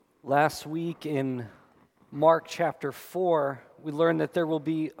Last week in Mark chapter 4, we learned that there will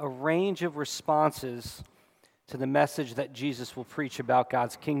be a range of responses to the message that Jesus will preach about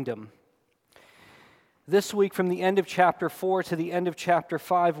God's kingdom. This week, from the end of chapter 4 to the end of chapter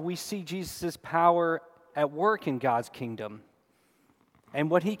 5, we see Jesus' power at work in God's kingdom.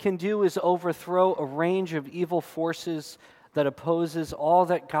 And what he can do is overthrow a range of evil forces that opposes all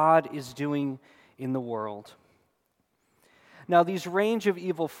that God is doing in the world. Now, these range of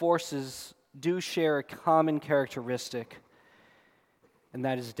evil forces do share a common characteristic, and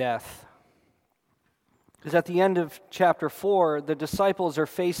that is death. Because at the end of chapter 4, the disciples are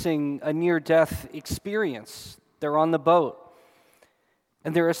facing a near-death experience. They're on the boat,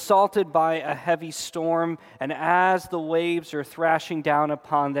 and they're assaulted by a heavy storm, and as the waves are thrashing down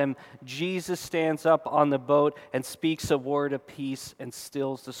upon them, Jesus stands up on the boat and speaks a word of peace and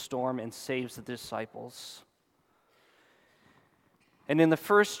stills the storm and saves the disciples. And in the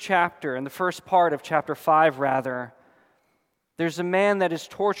first chapter, in the first part of chapter 5 rather, there's a man that is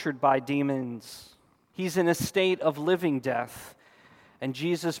tortured by demons. He's in a state of living death, and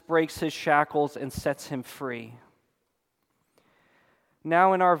Jesus breaks his shackles and sets him free.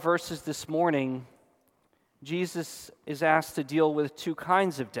 Now in our verses this morning, Jesus is asked to deal with two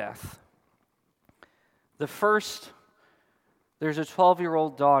kinds of death. The first, there's a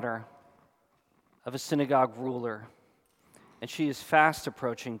 12-year-old daughter of a synagogue ruler, and she is fast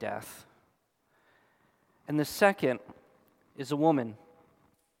approaching death. And the second is a woman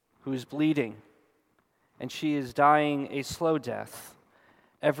who is bleeding, and she is dying a slow death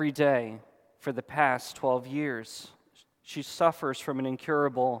every day for the past 12 years. She suffers from an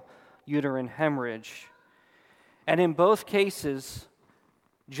incurable uterine hemorrhage. And in both cases,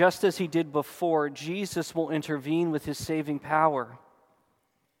 just as he did before, Jesus will intervene with his saving power.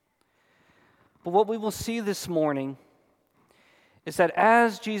 But what we will see this morning is that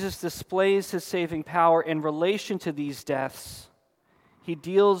as Jesus displays his saving power in relation to these deaths, he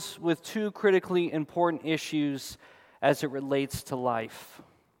deals with two critically important issues as it relates to life.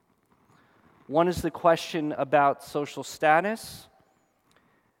 One is the question about social status,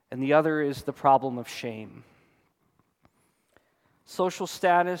 and the other is the problem of shame. Social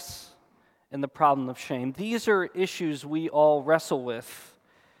status and the problem of shame. These are issues we all wrestle with.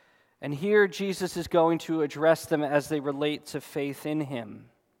 And here Jesus is going to address them as they relate to faith in him.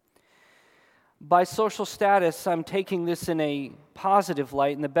 By social status, I'm taking this in a positive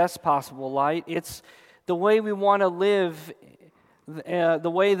light, in the best possible light. It's the way we want to live,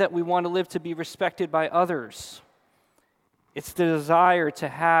 the way that we want to live to be respected by others. It's the desire to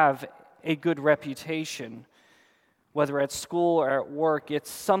have a good reputation, whether at school or at work.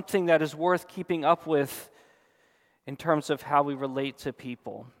 It's something that is worth keeping up with in terms of how we relate to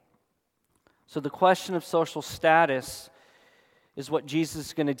people. So the question of social status is what Jesus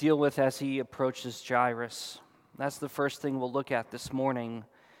is going to deal with as he approaches Jairus. That's the first thing we'll look at this morning.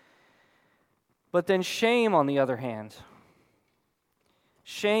 But then shame, on the other hand.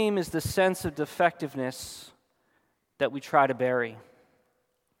 Shame is the sense of defectiveness that we try to bury.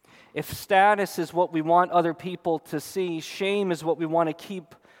 If status is what we want other people to see, shame is what we want to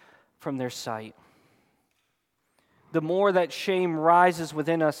keep from their sight. The more that shame rises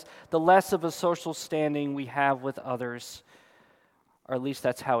within us, the less of a social standing we have with others, or at least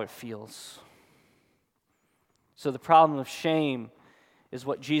that's how it feels. So the problem of shame is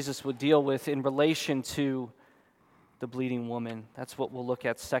what Jesus would deal with in relation to the bleeding woman. That's what we'll look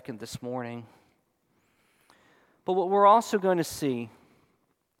at second this morning. But what we're also going to see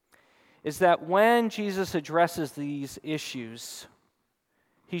is that when Jesus addresses these issues,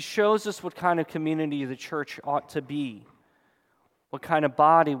 he shows us what kind of community the church ought to be, what kind of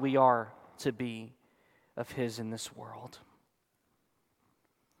body we are to be of his in this world.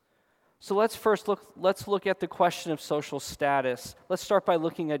 So let's look at the question of social status. Let's start by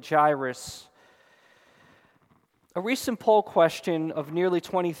looking at Jairus. A recent poll question of nearly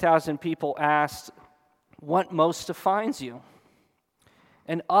 20,000 people asked, "What most defines you?"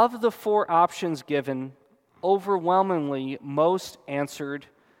 And of the four options given, overwhelmingly most answered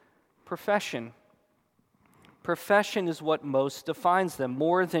profession. Profession is what most defines them,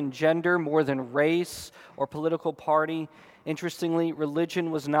 more than gender, more than race or political party. Interestingly,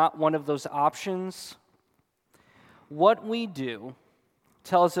 religion was not one of those options. What we do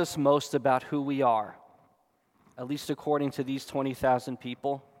tells us most about who we are, at least according to these 20,000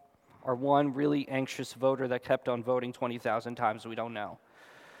 people, or one really anxious voter that kept on voting 20,000 times, we don't know.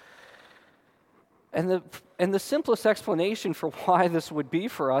 And the simplest explanation for why this would be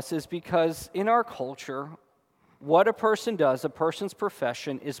for us is because in our culture, what a person does, a person's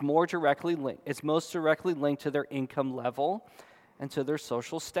profession, is most directly linked to their income level and to their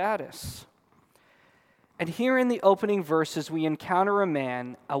social status. And here in the opening verses, we encounter a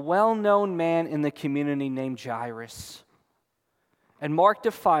man, a well-known man in the community named Jairus. And Mark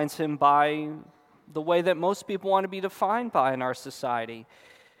defines him by the way that most people want to be defined by in our society,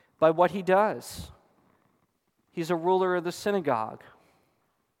 by what he does. He's a ruler of the synagogue.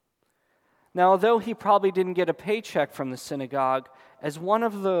 Now, although he probably didn't get a paycheck from the synagogue, as one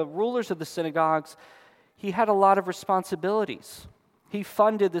of the rulers of the synagogues, he had a lot of responsibilities. He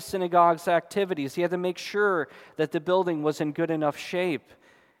funded the synagogue's activities. He had to make sure that the building was in good enough shape.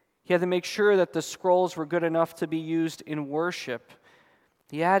 He had to make sure that the scrolls were good enough to be used in worship.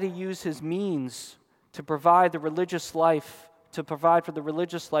 He had to use his means to provide for the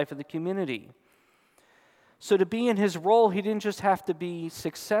religious life of the community. So to be in his role, he didn't just have to be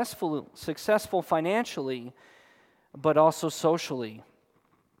successful financially, but also socially.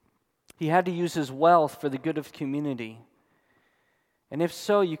 He had to use his wealth for the good of the community. And if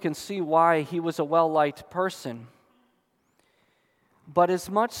so, you can see why he was a well-liked person. But as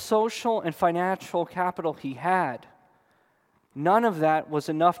much social and financial capital he had, none of that was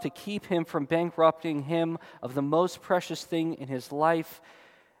enough to keep him from bankrupting him of the most precious thing in his life,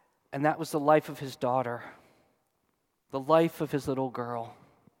 and that was the life of his daughter, the life of his little girl.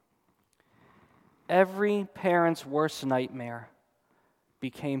 Every parent's worst nightmare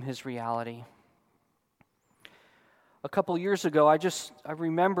became his reality. A couple years ago, I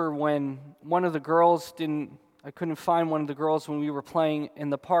remember when I couldn't find one of the girls when we were playing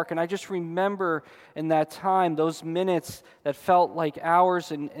in the park, and I just remember in that time, those minutes that felt like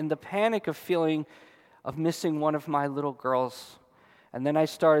hours, and the panic of missing one of my little girls. And then I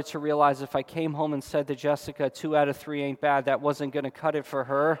started to realize if I came home and said to Jessica, 2 out of 3 ain't bad, that wasn't going to cut it for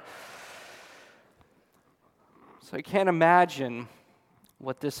her. So I can't imagine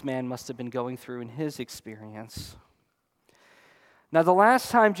what this man must have been going through in his experience. Now, the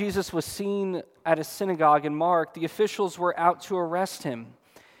last time Jesus was seen at a synagogue in Mark, the officials were out to arrest him.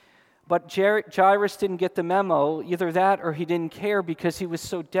 But Jairus didn't get the memo, either that or he didn't care because he was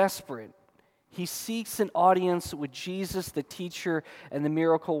so desperate. He seeks an audience with Jesus, the teacher and the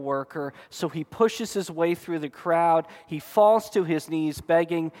miracle worker, so he pushes his way through the crowd. He falls to his knees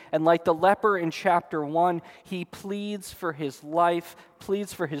begging, and like the leper in chapter 1, he pleads for his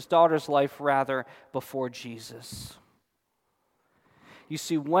daughter's life, before Jesus. You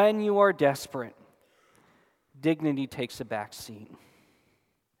see, when you are desperate, dignity takes a back seat.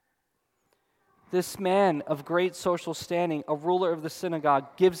 This man of great social standing, a ruler of the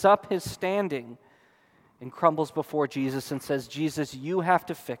synagogue, gives up his standing and crumbles before Jesus and says, Jesus, you have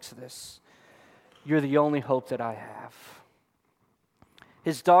to fix this. You're the only hope that I have.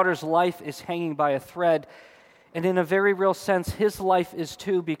 His daughter's life is hanging by a thread, and in a very real sense, his life is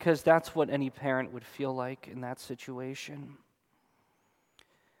too, because that's what any parent would feel like in that situation.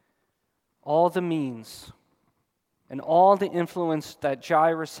 All the means and all the influence that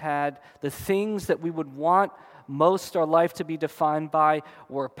Jairus had, the things that we would want most our life to be defined by,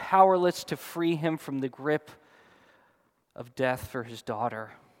 were powerless to free him from the grip of death for his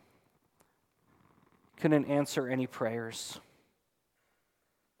daughter. Couldn't answer any prayers.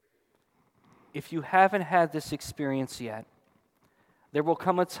 If you haven't had this experience yet, there will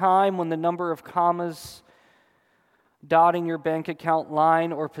come a time when the number of commas dotting your bank account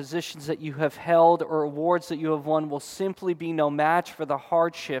line or positions that you have held or awards that you have won will simply be no match for the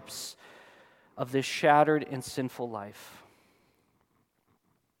hardships of this shattered and sinful life.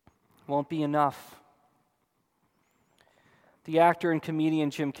 Won't be enough. The actor and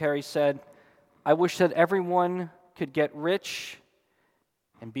comedian Jim Carrey said, "I wish that everyone could get rich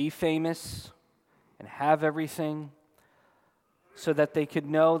and be famous and have everything so that they could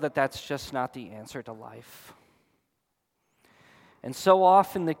know that that's just not the answer to life." And so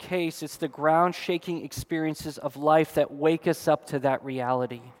often the case, it's the ground-shaking experiences of life that wake us up to that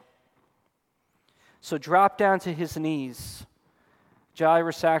reality. So drop down to his knees.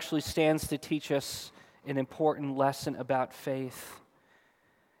 Jairus actually stands to teach us an important lesson about faith.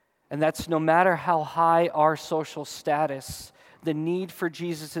 And that's no matter how high our social status, the need for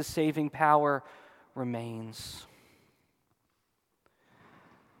Jesus' saving power remains.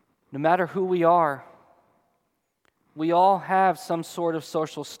 No matter who we are, we all have some sort of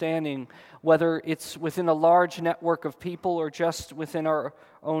social standing, whether it's within a large network of people or just within our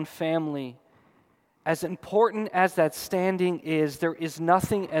own family. As important as that standing is, there is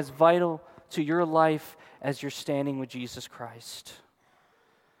nothing as vital to your life as your standing with Jesus Christ.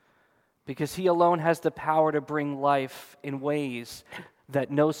 Because he alone has the power to bring life in ways that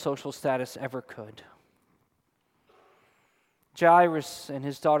no social status ever could. Jairus and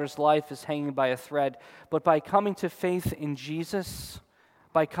his daughter's life is hanging by a thread, but by coming to faith in Jesus,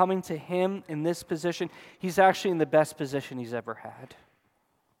 by coming to him in this position, he's actually in the best position he's ever had.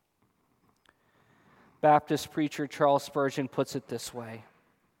 Baptist preacher Charles Spurgeon puts it this way: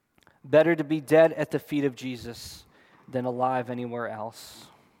 better to be dead at the feet of Jesus than alive anywhere else.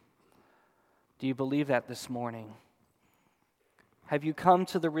 Do you believe that this morning? Have you come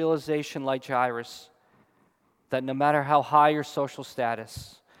to the realization, like Jairus, that no matter how high your social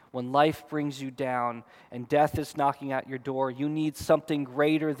status, when life brings you down and death is knocking at your door, you need something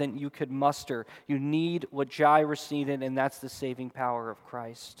greater than you could muster? You need what Jairus needed, and that's the saving power of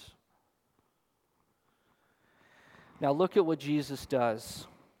Christ. Now look at what Jesus does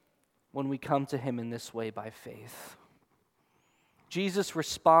when we come to him in this way by faith. Jesus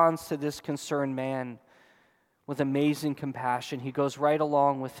responds to this concerned man with amazing compassion. He goes right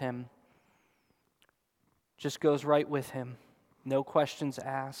along with him. Just goes right with him. No questions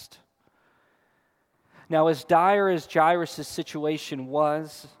asked. Now, as dire as Jairus' situation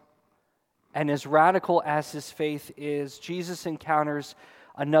was, and as radical as his faith is, Jesus encounters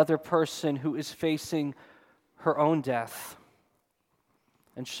another person who is facing her own death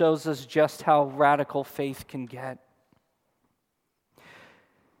and shows us just how radical faith can get.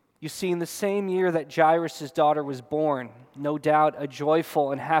 You see, in the same year that Jairus' daughter was born, no doubt a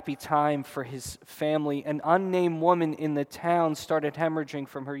joyful and happy time for his family, an unnamed woman in the town started hemorrhaging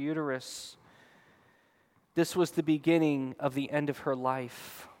from her uterus. This was the beginning of the end of her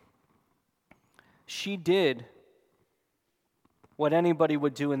life. She did what anybody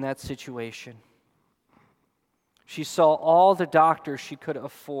would do in that situation. She saw all the doctors she could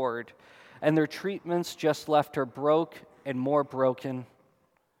afford, and their treatments just left her broke and more broken.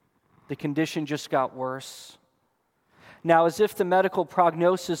 The condition just got worse. Now, as if the medical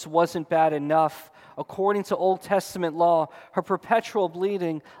prognosis wasn't bad enough, according to Old Testament law, her perpetual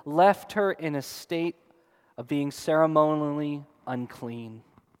bleeding left her in a state of being ceremonially unclean.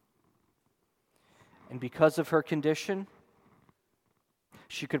 And because of her condition,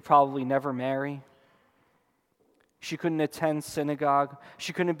 she could probably never marry. She couldn't attend synagogue.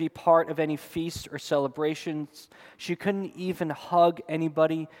 She couldn't be part of any feasts or celebrations. She couldn't even hug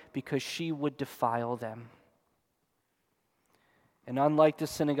anybody because she would defile them. And unlike the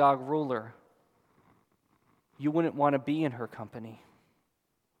synagogue ruler, you wouldn't want to be in her company.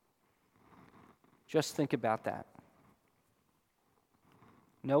 Just think about that.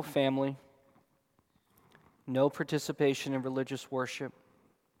 No family, no participation in religious worship,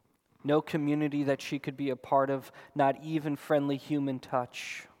 no community that she could be a part of, not even friendly human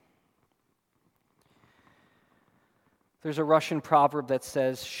touch. There's a Russian proverb that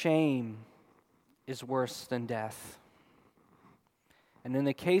says, shame is worse than death. And in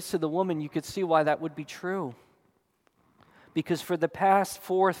the case of the woman, you could see why that would be true. Because for the past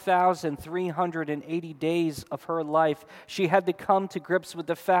 4,380 days of her life, she had to come to grips with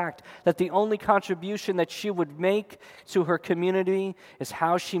the fact that the only contribution that she would make to her community is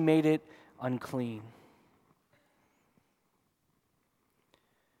how she made it unclean.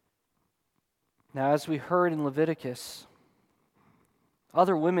 Now, as we heard in Leviticus,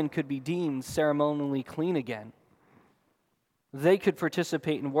 other women could be deemed ceremonially clean again. They could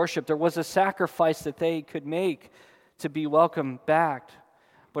participate in worship. There was a sacrifice that they could make to be welcomed back.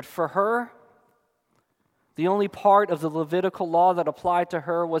 But for her, the only part of the Levitical law that applied to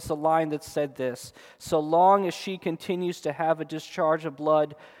her was the line that said this: so long as she continues to have a discharge of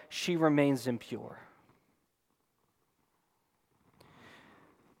blood, she remains impure.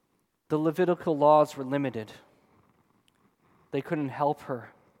 The Levitical laws were limited. They couldn't help her.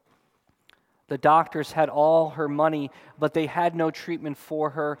 The doctors had all her money, but they had no treatment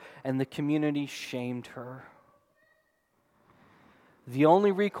for her, and the community shamed her. The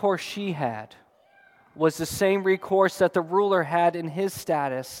only recourse she had was the same recourse that the ruler had in his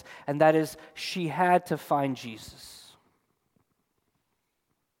status, and that is, she had to find Jesus.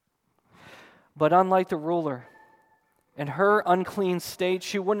 But unlike the ruler, in her unclean state,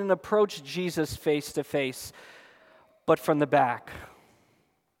 she wouldn't approach Jesus face to face, but from the back.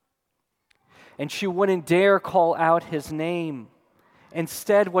 And she wouldn't dare call out his name.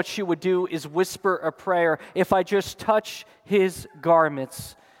 Instead, what she would do is whisper a prayer: if I just touch his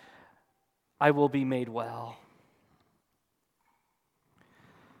garments, I will be made well.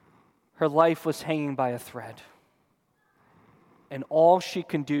 Her life was hanging by a thread, and all she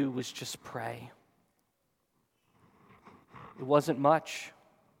can do was just pray. It wasn't much.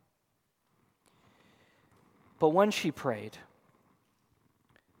 But when she prayed,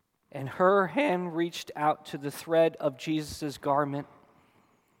 and her hand reached out to the thread of Jesus' garment,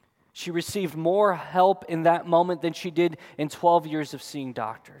 She received more help in that moment than she did in 12 years of seeing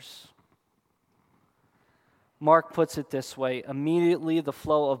doctors. Mark puts it this way: immediately the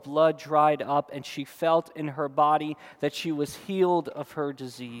flow of blood dried up, and she felt in her body that she was healed of her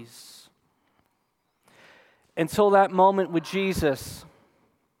disease. Until that moment with Jesus,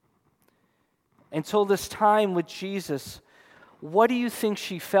 until this time with Jesus, what do you think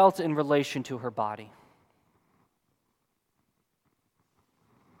she felt in relation to her body?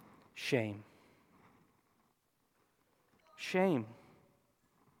 Shame. Shame.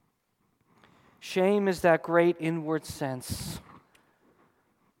 Shame is that great inward sense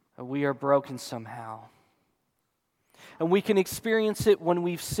that we are broken somehow. And we can experience it when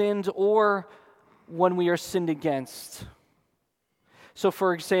we've sinned or when we are sinned against. So,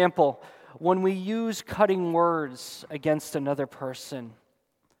 for example, when we use cutting words against another person,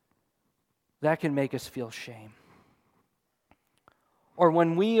 that can make us feel shame. Or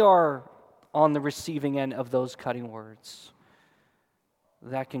when we are on the receiving end of those cutting words,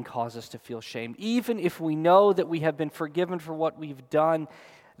 that can cause us to feel shame. Even if we know that we have been forgiven for what we've done,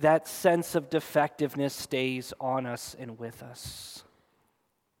 that sense of defectiveness stays on us and with us.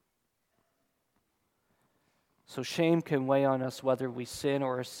 So shame can weigh on us whether we sin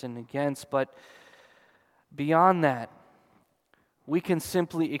or sin against, but beyond that, we can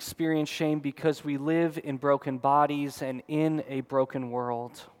simply experience shame because we live in broken bodies and in a broken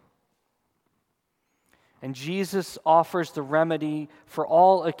world. And Jesus offers the remedy for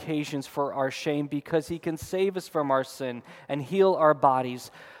all occasions for our shame because he can save us from our sin and heal our bodies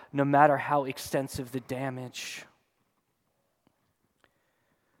no matter how extensive the damage.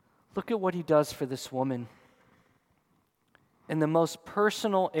 Look at what he does for this woman. In the most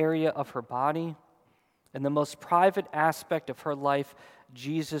personal area of her body, in the most private aspect of her life,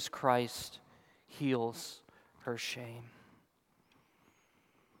 Jesus Christ heals her shame.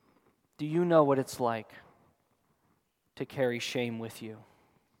 Do you know what it's like to carry shame with you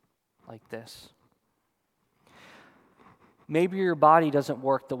like this? Maybe your body doesn't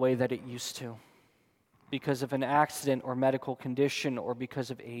work the way that it used to because of an accident or medical condition or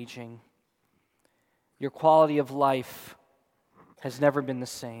because of aging. Your quality of life has never been the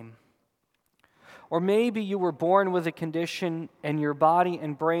same. Or maybe you were born with a condition and your body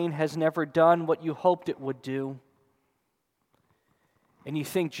and brain has never done what you hoped it would do. And you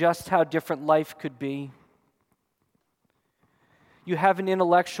think just how different life could be. You have an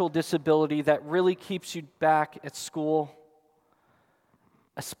intellectual disability that really keeps you back at school.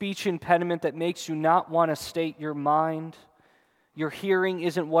 A speech impediment that makes you not want to state your mind. Your hearing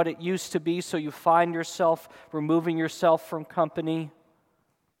isn't what it used to be, so you find yourself removing yourself from company.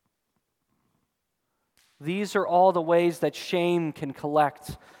 These are all the ways that shame can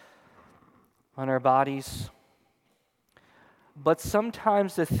collect on our bodies. But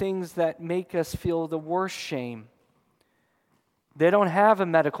sometimes the things that make us feel the worst shame, they don't have a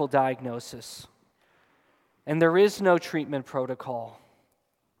medical diagnosis, and there is no treatment protocol.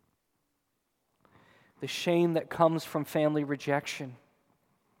 The shame that comes from family rejection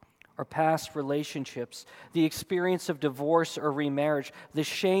or past relationships, the experience of divorce or remarriage, the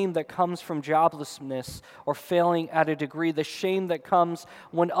shame that comes from joblessness or failing at a degree, the shame that comes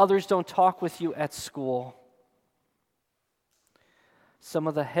when others don't talk with you at school. Some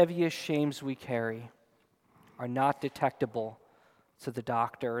of the heaviest shames we carry are not detectable to the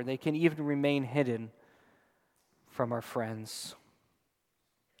doctor, and they can even remain hidden from our friends.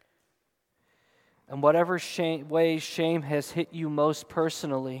 And whatever ways shame has hit you most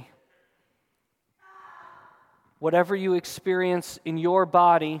personally, whatever you experience in your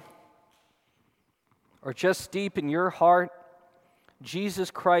body or just deep in your heart,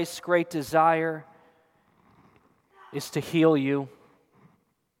 Jesus Christ's great desire is to heal you,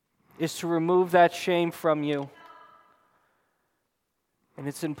 is to remove that shame from you. And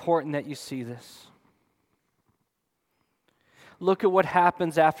it's important that you see this. Look at what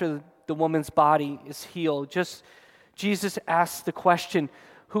happens after the woman's body is healed. Jesus asks the question,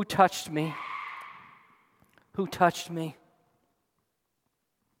 who touched me? Who touched me?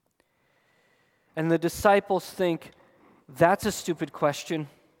 And the disciples think, that's a stupid question,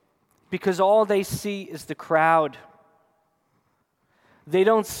 because all they see is the crowd. They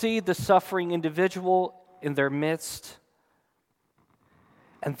don't see the suffering individual in their midst.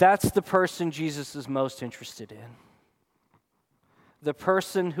 And that's the person Jesus is most interested in. The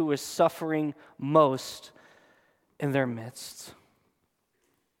person who is suffering most in their midst.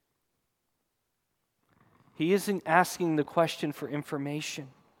 He isn't asking the question for information.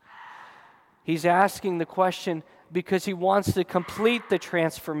 He's asking the question because he wants to complete the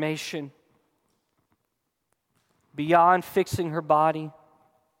transformation. Beyond fixing her body,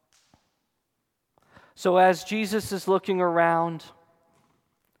 So as Jesus is looking around,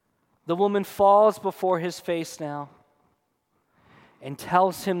 the woman falls before his face now and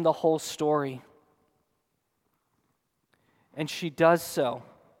tells him the whole story. And she does so.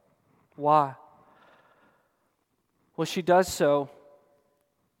 Why? Well, she does so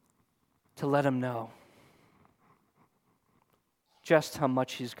to let him know just how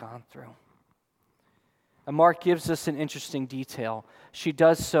much he's gone through. And Mark gives us an interesting detail. She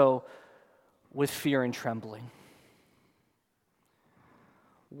does so with fear and trembling.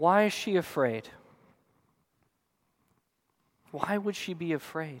 Why is she afraid? Why would she be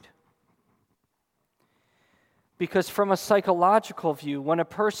afraid? Because from a psychological view, when a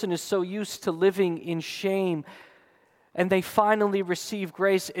person is so used to living in shame and they finally receive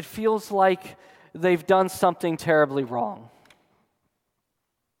grace, it feels like they've done something terribly wrong.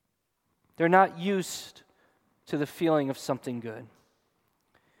 They're not used to the feeling of something good.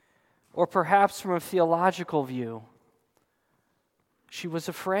 Or perhaps from a theological view, she was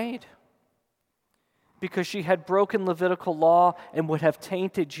afraid because she had broken Levitical law and would have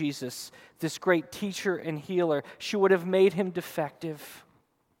tainted Jesus, this great teacher and healer. She would have made him defective.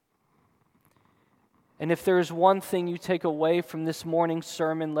 And if there is one thing you take away from this morning's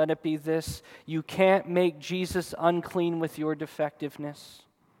sermon, let it be this: you can't make Jesus unclean with your defectiveness,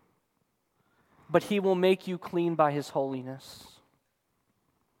 but he will make you clean by his holiness.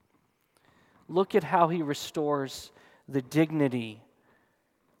 Look at how he restores the dignity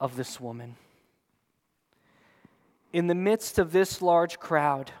of this woman. In the midst of this large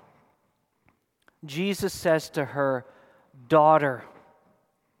crowd, Jesus says to her, "Daughter."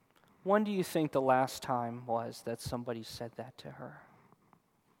 When do you think the last time was that somebody said that to her?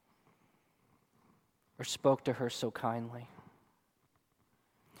 Or spoke to her so kindly?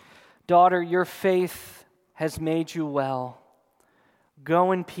 "Daughter, your faith has made you well.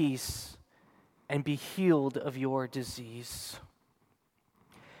 Go in peace and be healed of your disease."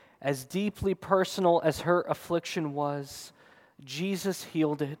 As deeply personal as her affliction was, Jesus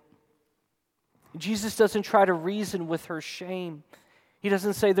healed it. Jesus doesn't try to reason with her shame. He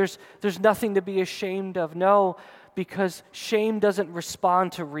doesn't say there's nothing to be ashamed of. No, because shame doesn't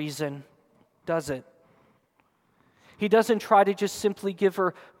respond to reason, does it? He doesn't try to just simply give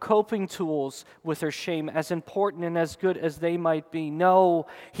her coping tools with her shame, as important and as good as they might be. No,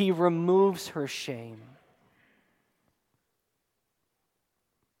 he removes her shame.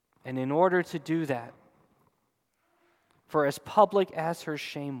 And in order to do that, for as public as her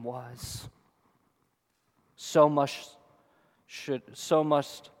shame was, so must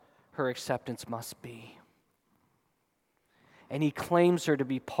her acceptance must be. And he claims her to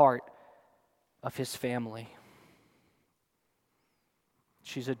be part of his family.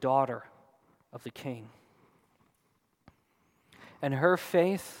 She's a daughter of the King. And her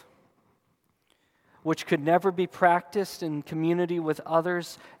faith, which could never be practiced in community with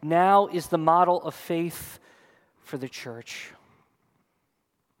others, now is the model of faith for the church.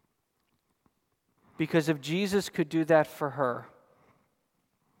 Because if Jesus could do that for her,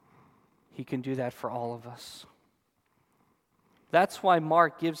 he can do that for all of us. That's why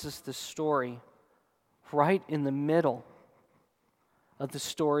Mark gives us the story right in the middle of the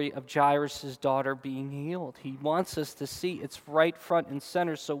story of Jairus' daughter being healed. He wants us to see it's right front and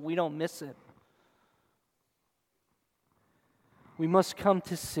center so we don't miss it. We must come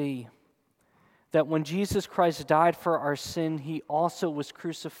to see that when Jesus Christ died for our sin, he also was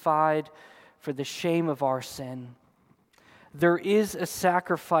crucified for the shame of our sin. There is a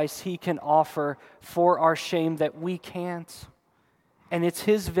sacrifice he can offer for our shame that we can't. And it's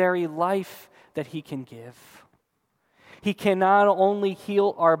his very life that he can give. He can not only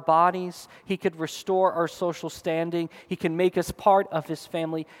heal our bodies, he could restore our social standing, he can make us part of his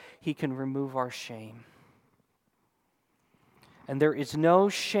family, he can remove our shame. And there is no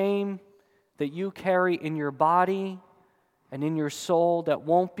shame that you carry in your body and in your soul that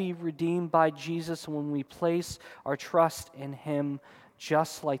won't be redeemed by Jesus when we place our trust in him,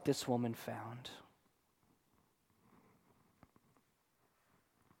 just like this woman found.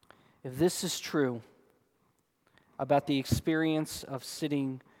 If this is true about the experience of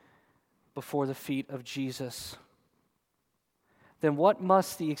sitting before the feet of Jesus, then what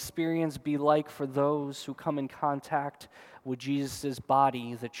must the experience be like for those who come in contact with Jesus'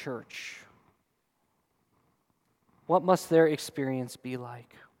 body, the church? What must their experience be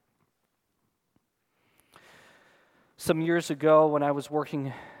like? Some years ago, when I was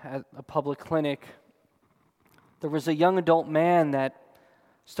working at a public clinic, there was a young adult man that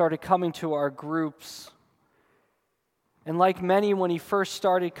started coming to our groups. And like many, when he first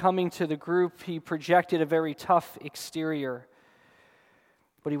started coming to the group, he projected a very tough exterior.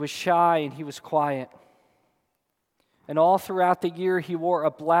 But he was shy and he was quiet. And all throughout the year, he wore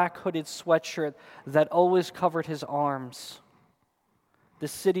a black hooded sweatshirt that always covered his arms. The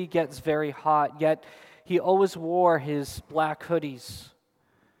city gets very hot, yet he always wore his black hoodies.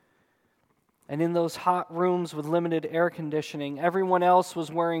 And in those hot rooms with limited air conditioning, everyone else was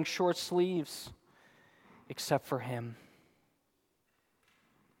wearing short sleeves except for him.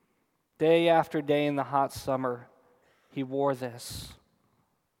 Day after day in the hot summer, he wore this.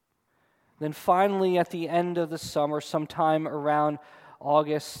 Then finally, at the end of the summer, sometime around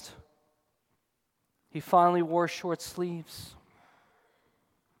August, he finally wore short sleeves.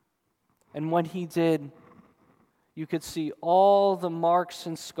 And when he did, you could see all the marks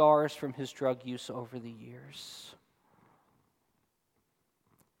and scars from his drug use over the years.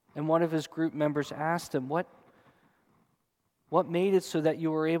 And one of his group members asked him, What made it so that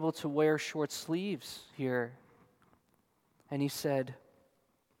you were able to wear short sleeves here? And he said,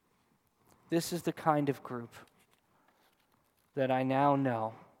 this is the kind of group that I now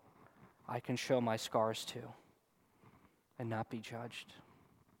know I can show my scars to and not be judged.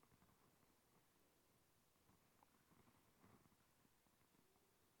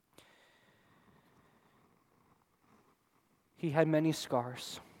 He had many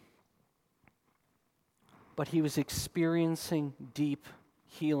scars, but he was experiencing deep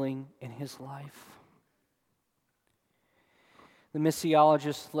healing in his life. The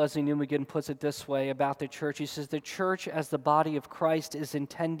missiologist Leslie Newman puts it this way about the church. He says, the church as the body of Christ is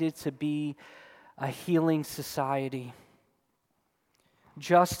intended to be a healing society.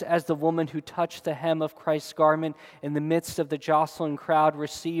 Just as the woman who touched the hem of Christ's garment in the midst of the jostling crowd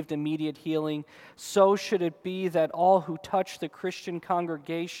received immediate healing, so should it be that all who touch the Christian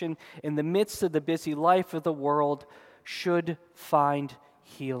congregation in the midst of the busy life of the world should find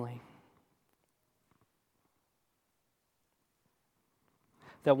healing.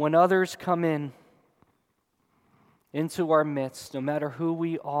 That when others come into our midst, no matter who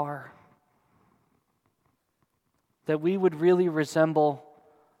we are, that we would really resemble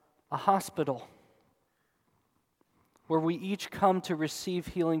a hospital where we each come to receive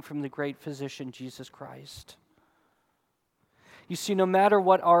healing from the great physician, Jesus Christ. You see, no matter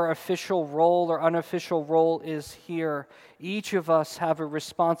what our official role or unofficial role is here, each of us have a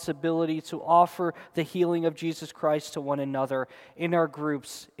responsibility to offer the healing of Jesus Christ to one another in our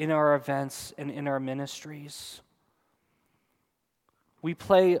groups, in our events, and in our ministries. We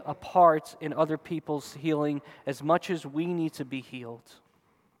play a part in other people's healing as much as we need to be healed.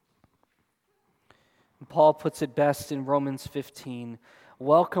 And Paul puts it best in Romans 15,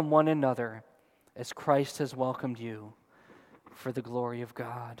 welcome one another as Christ has welcomed you, for the glory of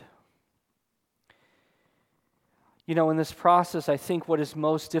God. You know, in this process, I think what is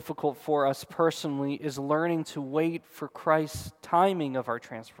most difficult for us personally is learning to wait for Christ's timing of our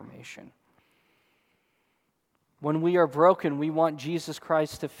transformation. When we are broken, we want Jesus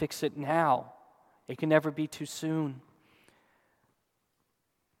Christ to fix it now. It can never be too soon.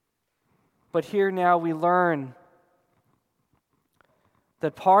 But here now we learn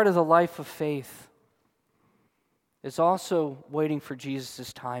that part of the life of faith is also waiting for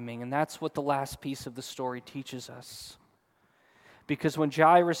Jesus' timing. And that's what the last piece of the story teaches us. Because when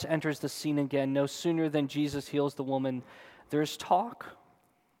Jairus enters the scene again, no sooner than Jesus heals the woman, there's talk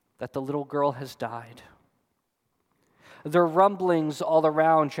that the little girl has died. There are rumblings all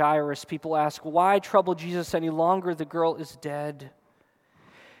around Jairus. People ask, why trouble Jesus any longer? The girl is dead.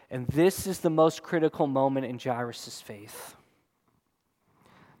 And this is the most critical moment in Jairus' faith.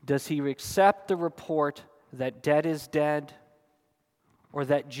 Does he accept the report that dead is dead, or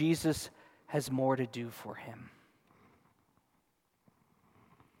that Jesus has more to do for him?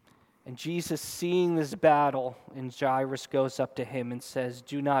 And Jesus, seeing this battle in Jairus, goes up to him and says,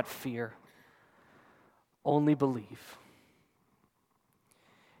 do not fear, only believe.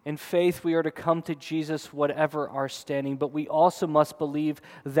 In faith, we are to come to Jesus whatever our standing, but we also must believe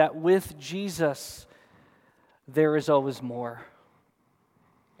that with Jesus, there is always more,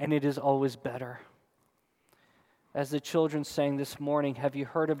 and it is always better. As the children sang this morning, have you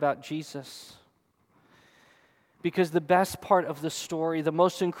heard about Jesus? Because the best part of the story, the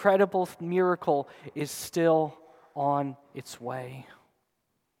most incredible miracle, is still on its way.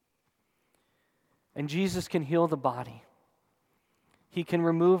 And Jesus can heal the body. He can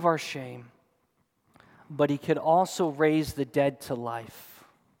remove our shame. But he can also raise the dead to life.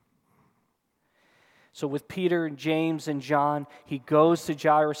 So with Peter, James, and John, he goes to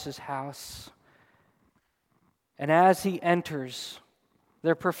Jairus' house. And as he enters,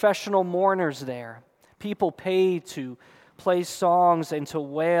 there are professional mourners there. People paid to play songs and to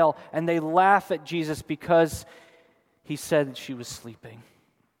wail, and they laugh at Jesus because he said that she was sleeping.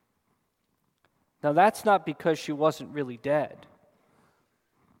 Now, that's not because she wasn't really dead.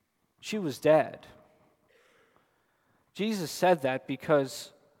 She was dead. Jesus said that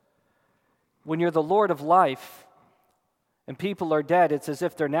because when you're the Lord of life and people are dead, it's as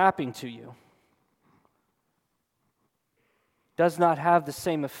if they're napping to you. Does not have the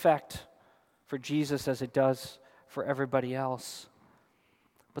same effect for Jesus as it does for everybody else.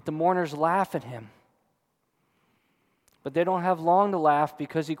 But the mourners laugh at him. But they don't have long to laugh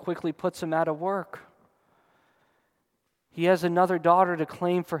because he quickly puts them out of work. He has another daughter to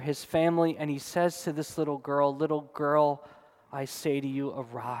claim for his family, and he says to this little girl, I say to you,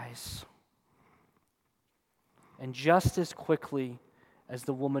 arise. And just as quickly as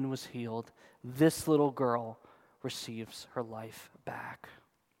the woman was healed, this little girl receives her life back.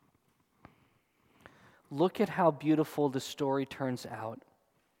 Look at how beautiful the story turns out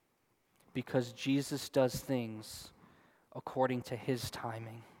because Jesus does things according to his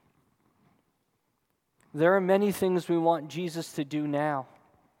timing. There are many things we want Jesus to do now.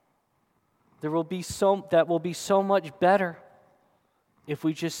 That will be so much better if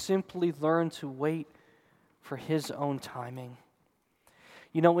we just simply learn to wait for his own timing.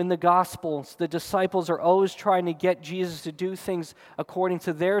 You know, in the Gospels, the disciples are always trying to get Jesus to do things according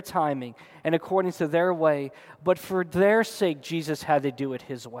to their timing and according to their way. But for their sake, Jesus had to do it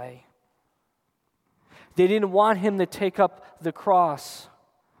his way. They didn't want him to take up the cross.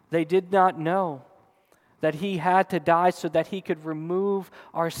 They did not know that he had to die so that he could remove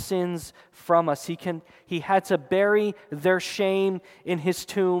our sins from us. He had to bury their shame in his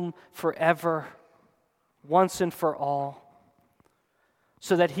tomb forever, once and for all,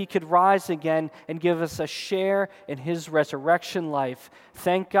 so that he could rise again and give us a share in his resurrection life.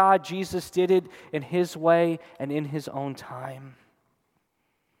 Thank God Jesus did it in his way and in his own time.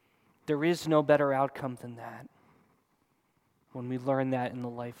 There is no better outcome than that when we learn that in the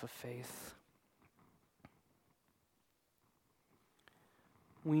life of faith.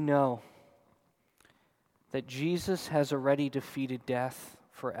 We know that Jesus has already defeated death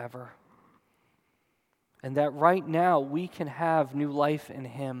forever, and that right now we can have new life in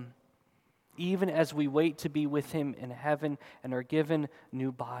him, even as we wait to be with him in heaven and are given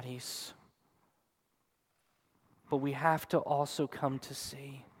new bodies. But we have to also come to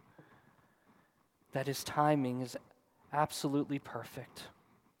see that his timing is absolutely perfect,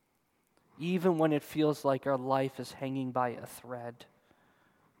 even when it feels like our life is hanging by a thread.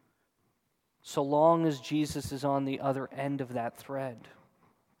 So long as Jesus is on the other end of that thread,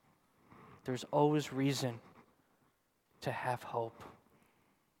 there's always reason to have hope.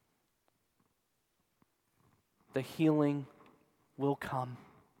 The healing will come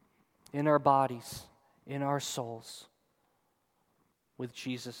in our bodies, in our souls, with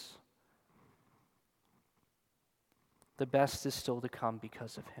Jesus. The best is still to come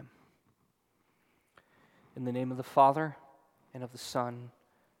because of him. In the name of the Father, and of the Son,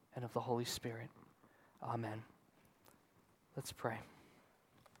 and of the Holy Spirit. Amen. Let's pray.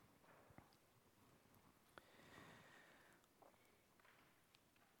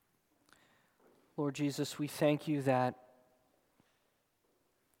 Lord Jesus, we thank you that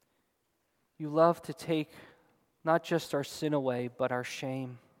you love to take not just our sin away, but our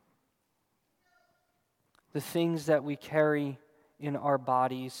shame. The things that we carry in our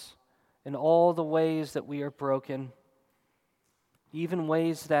bodies, in all the ways that we are broken, even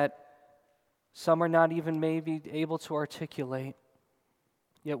ways that some are not even maybe able to articulate,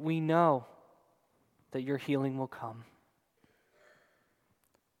 yet we know that your healing will come.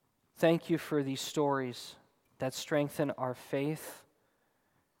 Thank you for these stories that strengthen our faith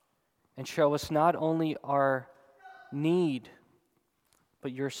and show us not only our need,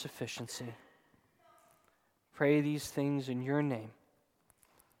 but your sufficiency. Pray these things in your name.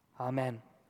 Amen.